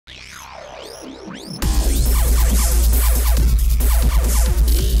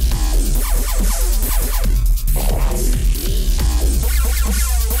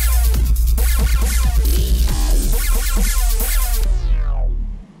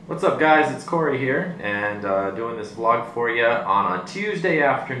What's up, guys? It's Corey here, and doing this vlog for you on a Tuesday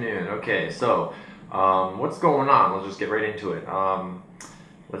afternoon. Okay, so what's going on? Let's just get right into it.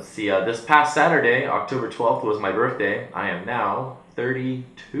 Let's see. This past Saturday, October 12th, was my birthday. I am now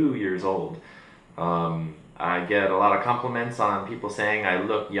 32 years old. I get a lot of compliments on people saying I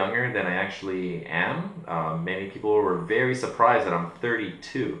look younger than I actually am. Many people were very surprised that I'm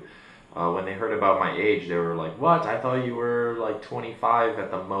 32. When they heard about my age, they were like, "What? I thought you were like 25 at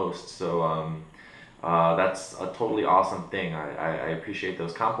the most." So that's a totally awesome thing. I appreciate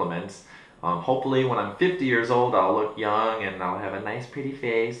those compliments. Hopefully, when I'm 50 years old, I'll look young and I'll have a nice, pretty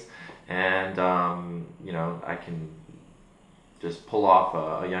face, and I can just pull off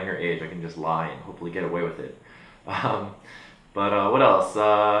a younger age. I can just lie and hopefully get away with it. Um, but what else?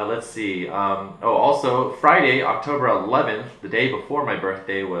 Let's see. Also, Friday, October 11th, the day before my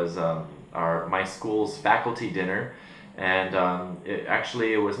birthday, was my school's faculty dinner. And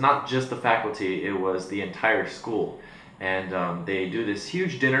it was not just the faculty, it was the entire school. And they do this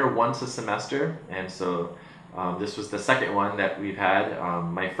huge dinner once a semester. And so this was the second one that we've had.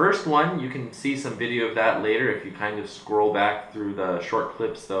 My first one, you can see some video of that later if you kind of scroll back through the short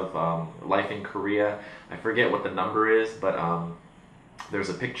clips of life in Korea. I forget what the number is, but there's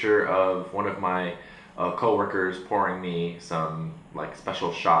a picture of one of my co-workers pouring me some like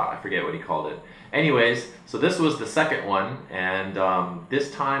special shot. I forget what he called it. Anyways, so this was the second one, and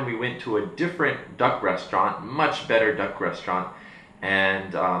this time we went to a different duck restaurant, much better duck restaurant,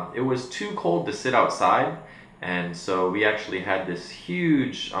 and it was too cold to sit outside. And so we actually had this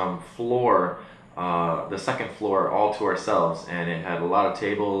huge floor, the second floor, all to ourselves, and it had a lot of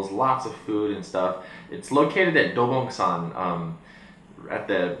tables, lots of food and stuff. It's located at Dobongsan, at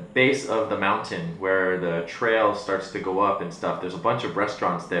the base of the mountain where the trail starts to go up and stuff. There's a bunch of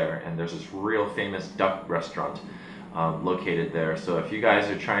restaurants there, and there's this real famous duck restaurant located there. So if you guys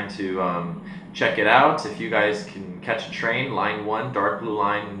are trying to check it out, if you guys can catch a train, line 1, dark blue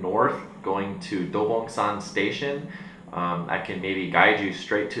line north, going to Dobongsan Station, I can maybe guide you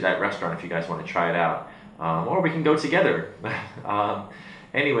straight to that restaurant if you guys want to try it out. Or we can go together.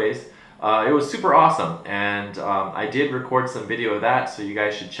 Anyways, it was super awesome, and I did record some video of that, so you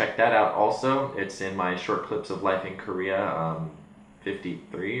guys should check that out also. It's in my short clips of life in Korea,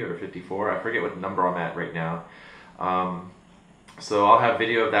 53 or 54, I forget what number I'm at right now. So I'll have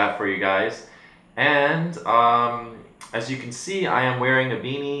video of that for you guys. And as you can see, I am wearing a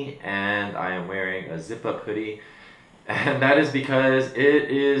beanie and I am wearing a zip-up hoodie, and that is because it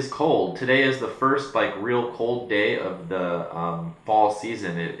is cold. Today is the first like real cold day of the fall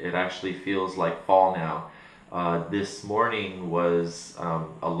season. It actually feels like fall now. This morning was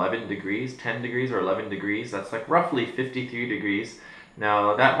 11 degrees, 10 degrees or 11 degrees. That's like roughly 53 degrees.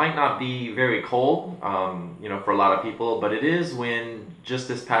 Now that might not be very cold, for a lot of people, but it is when just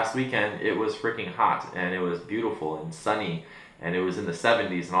this past weekend it was freaking hot and it was beautiful and sunny and it was in the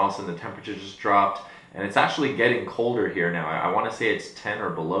 70s, and all of a sudden the temperature just dropped, and it's actually getting colder here now. I want to say it's 10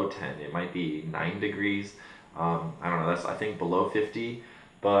 or below 10. It might be 9 degrees. I don't know. That's, I think, below 50.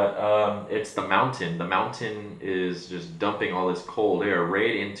 But it's the mountain. The mountain is just dumping all this cold air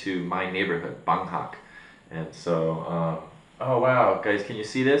right into my neighborhood, Banghak. And so oh wow, guys, can you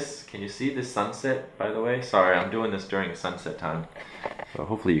see this? Can you see this sunset, by the way? Sorry, I'm doing this during sunset time, so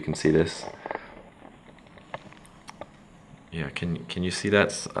hopefully you can see this. Yeah, can you see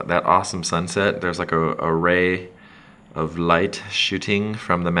that awesome sunset? There's like a ray of light shooting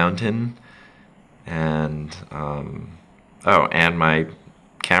from the mountain, and oh, and my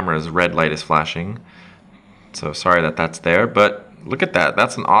camera's red light is flashing. So sorry that that's there, but look at that.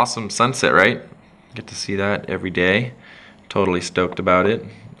 That's an awesome sunset, right? Get to see that every day. Totally stoked about it.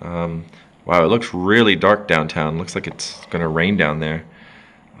 Wow, it looks really dark downtown. Looks like it's gonna rain down there.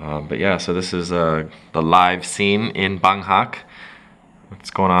 But yeah, so this is the live scene in Banghak. What's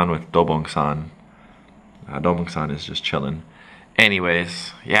going on with Dobongsan? Dobongsan is just chilling.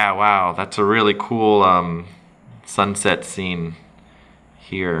 Anyways, yeah, wow, that's a really cool sunset scene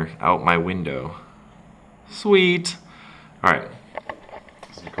here out my window. Sweet. All right,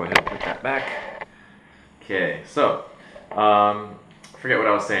 so go ahead and put that back. Okay, so forget what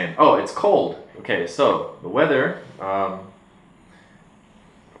I was saying. Oh, it's cold. Okay, so the weather, put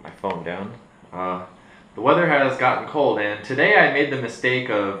my phone down. The weather has gotten cold, and today I made the mistake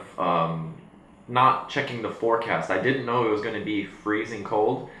of not checking the forecast. I didn't know it was going to be freezing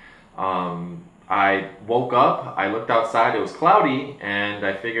cold. I woke up, I looked outside, it was cloudy, and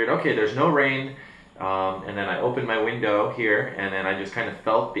I figured, okay, there's no rain. And then I opened my window here, and then I just kind of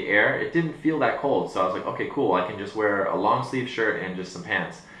felt the air. It didn't feel that cold, so I was like, okay, cool. I can just wear a long sleeve shirt and just some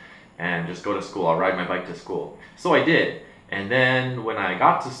pants and just go to school. I'll ride my bike to school. So I did, And then when I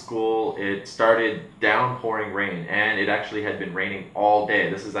got to school, it started downpouring rain, and it actually had been raining all day.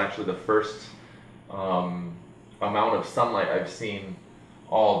 This is actually the first amount of sunlight I've seen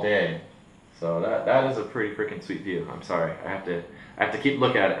all day. So that is a pretty freaking sweet view. I'm sorry, I have to keep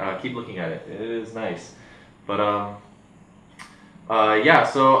looking at it. It is nice, but yeah.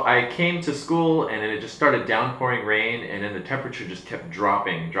 So I came to school, and then it just started downpouring rain, and then the temperature just kept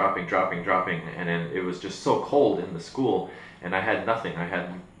dropping, and then it was just so cold in the school, and I had nothing. I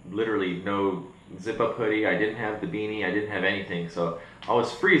had literally no zip-up hoodie. I didn't have the beanie. I didn't have anything. So I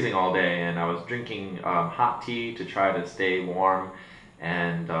was freezing all day, and I was drinking hot tea to try to stay warm,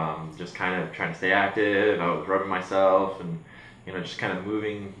 and just kind of trying to stay active. I was rubbing myself and just kind of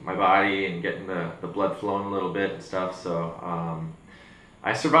moving my body and getting the blood flowing a little bit and stuff. So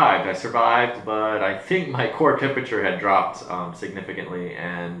I survived, but I think my core temperature had dropped significantly,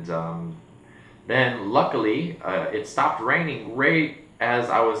 and then luckily it stopped raining right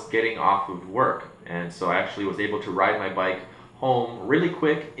as I was getting off of work, and so I actually was able to ride my bike home really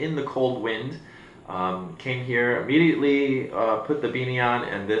quick in the cold wind. Came here immediately, put the beanie on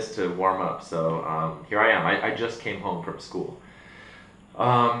and this to warm up. So here I am. I just came home from school.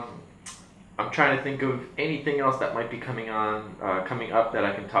 I'm trying to think of anything else that might be coming up that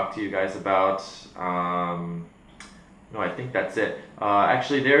I can talk to you guys about. No, I think that's it.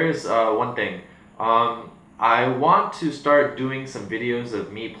 Actually, there is one thing. I want to start doing some videos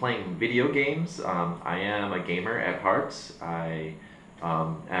of me playing video games. I am a gamer at heart. I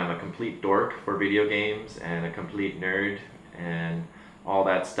am a complete dork for video games and a complete nerd and all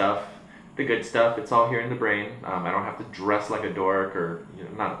that stuff. The good stuff, it's all here in the brain. I don't have to dress like a dork, or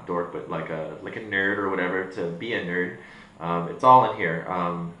not a dork, but like a nerd or whatever to be a nerd. It's all in here.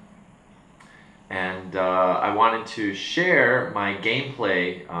 And I wanted to share my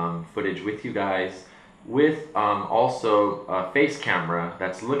gameplay footage with you guys, with also a face camera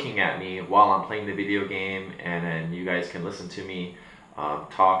that's looking at me while I'm playing the video game, and then you guys can listen to me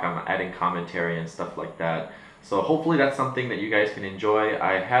talk. I'm adding commentary and stuff like that. So hopefully that's something that you guys can enjoy.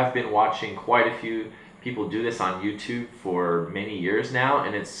 I have been watching quite a few people do this on YouTube for many years now,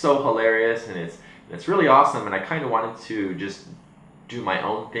 and it's so hilarious, and it's really awesome, and I kind of wanted to just do my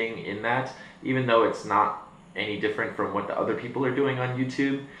own thing in that, even though it's not any different from what the other people are doing on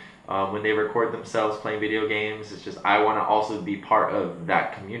YouTube when they record themselves playing video games. It's just I want to also be part of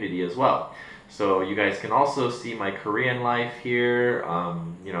that community as well. So you guys can also see my Korean life here,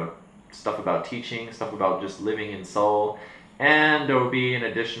 stuff about teaching, stuff about just living in Seoul, and there will be an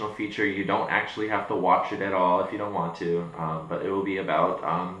additional feature. You don't actually have to watch it at all if you don't want to, but it will be about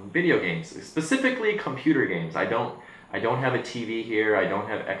video games, specifically computer games. I don't have a TV here. I don't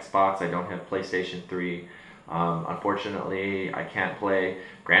have Xbox. I don't have PlayStation 3. Unfortunately, I can't play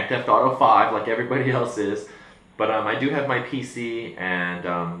Grand Theft Auto 5 like everybody else is. But I do have my PC,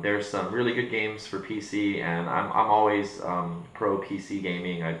 and there's some really good games for PC, and I'm always pro PC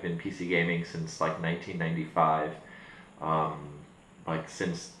gaming. I've been PC gaming since like 1995, like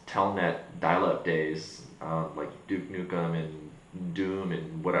since Telnet dial-up days, like Duke Nukem and Doom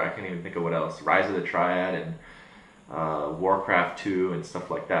and I can't even think of what else, Rise of the Triad and Warcraft 2 and stuff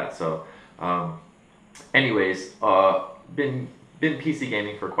like that. So anyways, been PC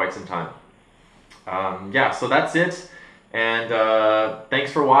gaming for quite some time. Yeah, so that's it, and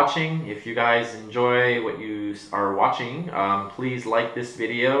thanks for watching. If you guys enjoy what you are watching, please like this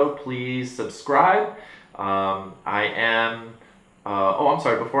video, please subscribe. I am oh, I'm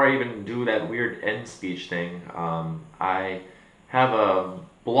sorry, before I even do that weird end speech thing, I have a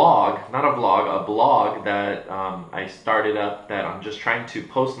blog, not a vlog, a blog that I started up that I'm just trying to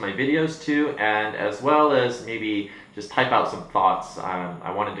post my videos to, and as well as maybe just type out some thoughts.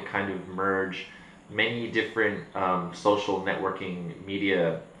 I wanted to kind of merge many different social networking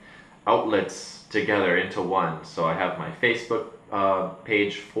media outlets together into one. So I have my Facebook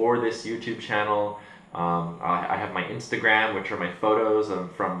page for this YouTube channel. I have my Instagram, which are my photos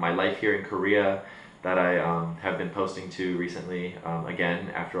from my life here in Korea that I have been posting to recently,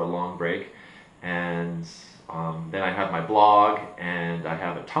 again, after a long break. And then I have my blog, and I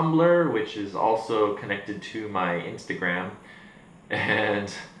have a Tumblr, which is also connected to my Instagram.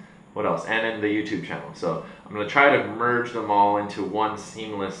 And what else? And then the YouTube channel. So I'm going to try to merge them all into one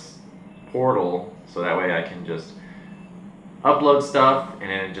seamless portal, so that way I can just upload stuff, and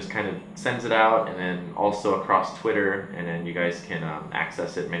then it just kind of sends it out, and then also across Twitter, and then you guys can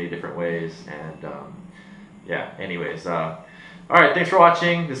access it many different ways. And yeah, anyways, alright, thanks for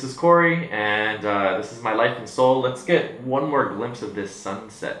watching. This is Cory, and this is my life in Seoul. Let's get one more glimpse of this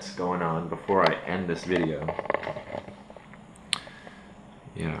sunset going on before I end this video.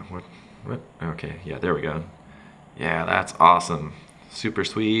 Yeah, what? Okay, yeah, there we go. Yeah, that's awesome. Super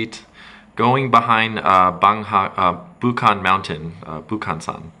sweet. Going behind Bukan Mountain,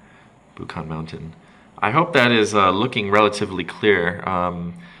 Bukan-san. Bukan Mountain. I hope that is looking relatively clear.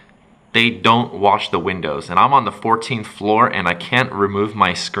 They don't wash the windows, and I'm on the 14th floor and I can't remove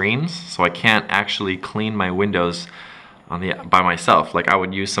my screens, so I can't actually clean my windows on the by myself. Like I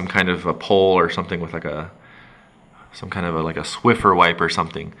would use some kind of a pole or something with like some kind of like a Swiffer wipe or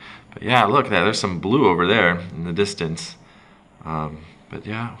something. But yeah, look, there's some blue over there in the distance. But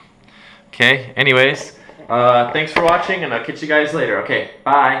yeah. Okay, anyways, thanks for watching, and I'll catch you guys later. Okay,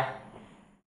 bye.